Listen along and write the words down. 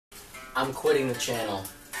I'm quitting the channel.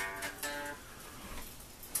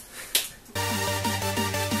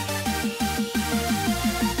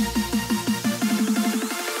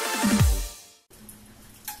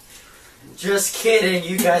 Just kidding,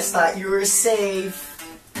 you guys thought you were safe.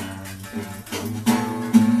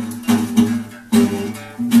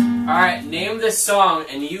 Alright, name this song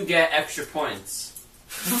and you get extra points.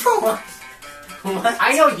 What? What?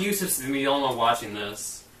 I know Yusuf's the only one watching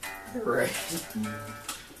this. Right.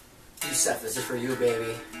 Yusuf, this is for you,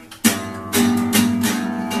 baby.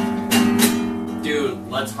 Dude,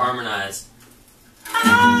 let's harmonize.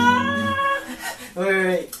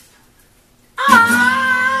 Wait.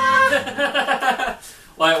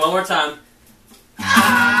 Wait, one more time.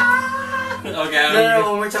 Okay. No,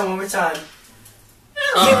 one more time.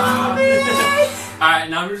 Alright,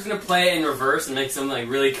 now I'm just gonna play it in reverse and make some like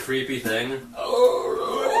really creepy thing.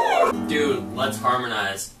 Dude, let's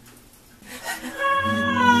harmonize.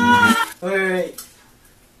 Wait.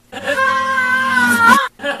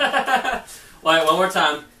 Wait, one more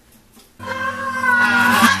time.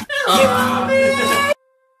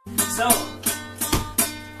 So,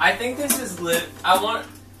 I think this is lit. I want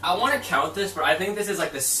to count this, but I think this is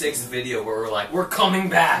like the 6th video where we're like, we're coming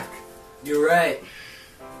back. You're right.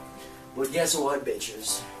 But guess what,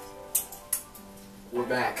 bitches? We're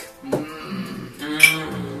back.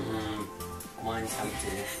 Mine's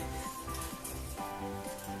empty.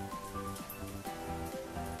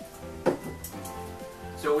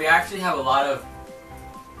 So we actually have a lot of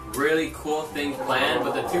really cool things planned,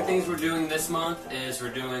 but the 2 things we're doing this month is we're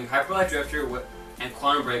doing Hyperlight Drifter and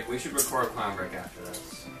Quantum Break. We should record Quantum Break after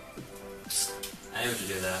this. I think we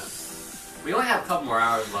should do that. We only have a couple more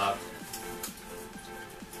hours left.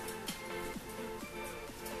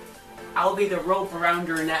 I'll be the rope around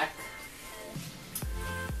your neck.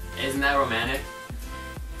 Isn't that romantic?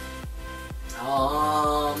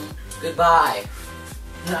 Goodbye.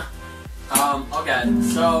 Okay,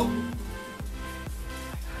 so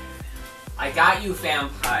I got you, fam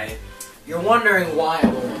pie. You're wondering why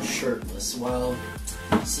I'm almost shirtless. Well,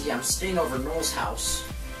 see, I'm staying over Noel's house,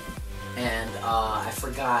 and I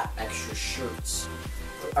forgot extra shirts.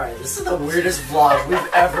 Alright, this is the weirdest vlog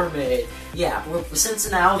we've ever made. Yeah, since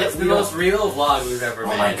now that it's the most real vlog we've ever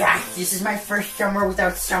made. Oh my gosh, this is my first summer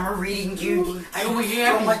without summer reading duty. I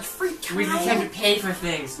have so much free time. We just have to pay for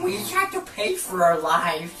things. We just have to pay for our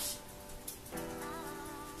lives.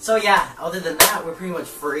 So yeah, other than that, we're pretty much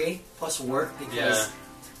free, plus work, because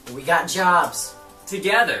we got jobs.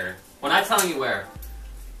 Together. We're not telling you where.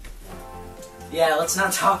 Yeah, let's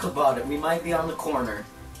not talk about it. We might be on the corner.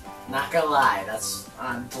 Not gonna lie, that's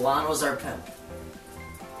Delano's our pimp.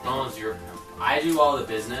 Delano's your pimp. I do all the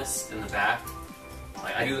business in the back.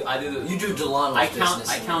 Like I do the. You do Delano's business.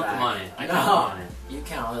 I count the money. I no, count the money. You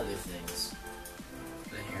count other things.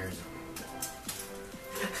 The hairs.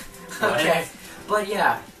 Okay. But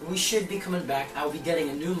yeah, we should be coming back. I'll be getting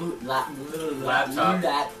a new laptop.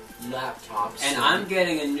 And I'm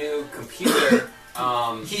getting a new computer.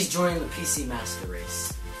 He's joining the PC Master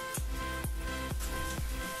Race.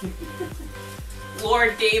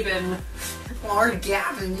 Lord Gavin. Lord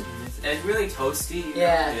Gavin. It's really toasty.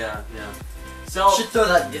 Yeah. Yeah. So you should throw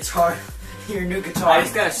that guitar, your new guitar. I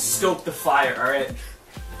just gotta stoke the fire. All right.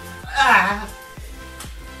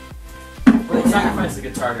 We'll sacrifice the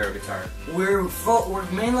guitar to our guitar. We're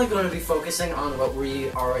mainly going to be focusing on what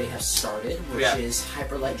we already have started, which is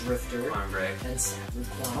Hyperlight Drifter, Quantum Break, and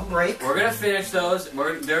Quantum Break. We're gonna finish those.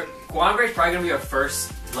 Quantum Break's probably gonna be our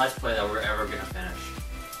first Let's Play that we're ever gonna finish.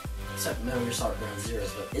 Except Metal Gear Solid Ground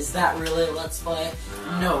Zeroes, but is that really a Let's Play?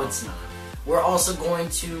 No, it's not. We're also going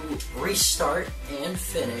to restart and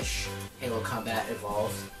finish Halo Combat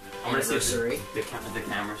Evolved Anniversary. The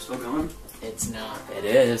camera's still going? It's not. It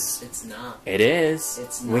is. It's not. It is.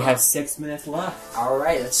 It's not. We have 6 minutes left.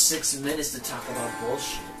 Alright, that's 6 minutes to talk about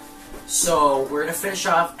bullshit. So, we're going to finish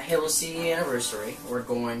off Halo CE Anniversary. We're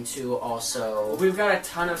going to also... We've got a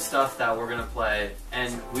ton of stuff that we're going to play,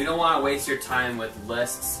 and we don't want to waste your time with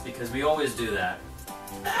lists, because we always do that.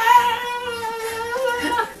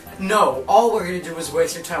 No, all we're going to do is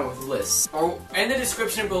waste your time with lists. Or in the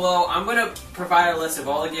description below, I'm going to provide a list of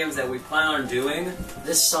all the games that we plan on doing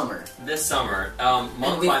this summer. Month by month.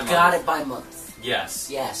 And we've got it by month. Yes.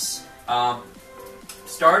 Yes.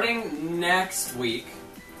 Starting next week,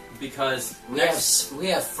 because we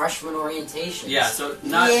have freshman orientation. Yeah, so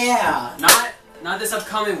not this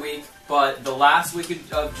upcoming week, but the last week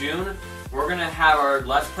of June, we're gonna have our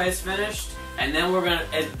Let's Plays finished, and then we're gonna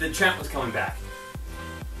the Trent was coming back.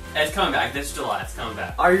 It's coming back this July. It's coming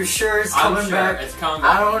back. Are you sure it's coming back? It's coming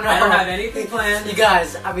back. I don't know. I don't have anything planned. You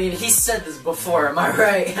guys, I mean, he said this before. Am I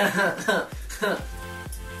right?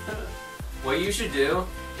 What you should do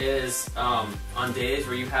is, on days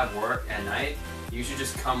where you have work at night, you should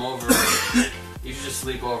just come over. You should just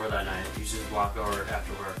sleep over that night. You should just walk over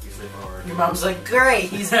after work. You sleep over. Your mom's like, great,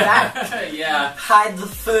 he's back. Yeah. Hide the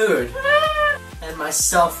food. And my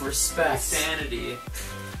self-respect. Sanity.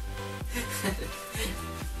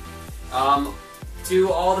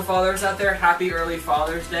 To all the fathers out there, happy early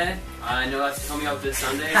Father's Day. I know that's coming up this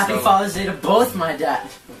Sunday. Happy Father's Day to both my dad.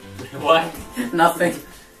 What? Nothing.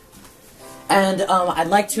 And I'd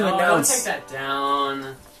like to announce. Don't take that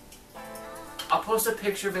down. I'll post a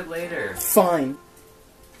picture of it later. Fine.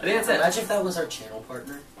 I think that's it. Imagine if that was our channel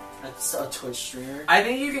partner. That's a Twitch streamer. I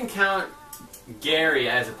think you can count Gary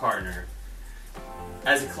as a partner,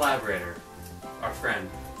 as a collaborator, our friend.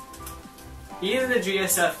 He's in the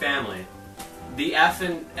GSF family. The F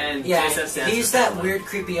and GSF stands he's for that family. weird,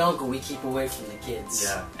 creepy uncle we keep away from the kids.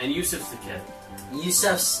 Yeah, and Yusuf's the kid.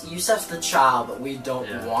 Yusuf's the child, but we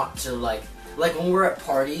don't want to like when we're at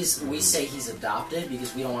parties, we say he's adopted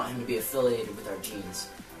because we don't want him to be affiliated with our genes,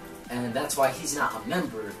 and that's why he's not a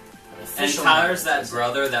member. And Tyler's that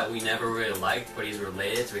brother that we never really liked, but he's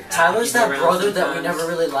related, so we have Tyler's to keep that around brother sometimes. that we never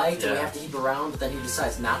really liked, and we have to keep around, but then he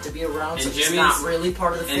decides not to be around, And so he's Jimmy's not really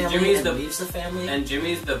part of the family and leaves the family. And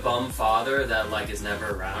Jimmy's the bum father that like is never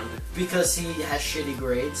around. Because he has shitty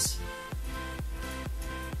grades.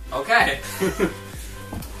 Okay.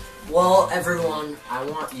 Well, everyone, I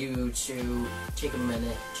want you to take a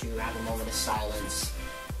minute to have a moment of silence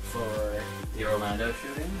for... The Orlando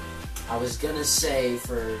shooting? I was gonna say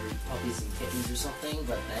for puppies and kittens or something,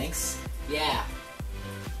 but thanks. Yeah.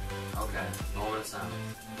 Okay. Moment of silence.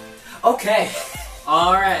 Okay.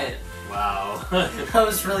 Alright. Wow. That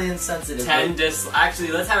was really insensitive. 10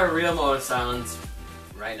 Actually, let's have a real moment of silence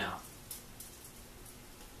right now.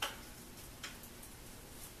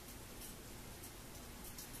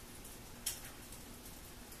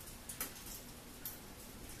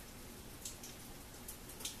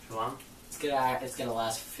 Shalom? It's gonna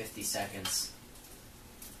last for 50 seconds.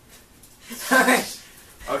 Alright.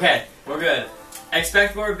 Okay, we're good.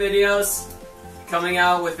 Expect more videos coming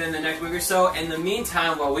out within the next week or so. In the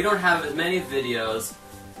meantime, while we don't have as many videos,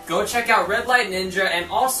 go check out Red Light Ninja and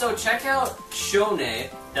also check out Shone.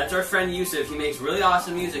 That's our friend Yusuf. He makes really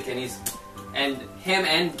awesome music, and him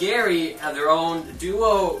and Gary have their own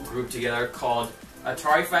duo group together called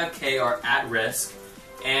Atari 5K or At Risk.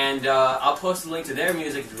 And I'll post a link to their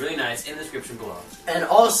music. It's really nice in the description below. And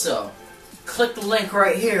also, click the link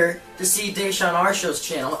right here to see Deshaun Arshow's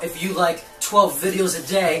channel if you like 12 videos a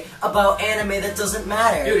day about anime that doesn't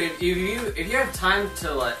matter. Dude, if you have time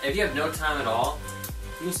to if you have no time at all,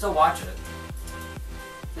 you can still watch it.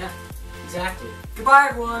 Yeah. Exactly. Goodbye,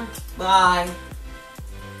 everyone. Bye.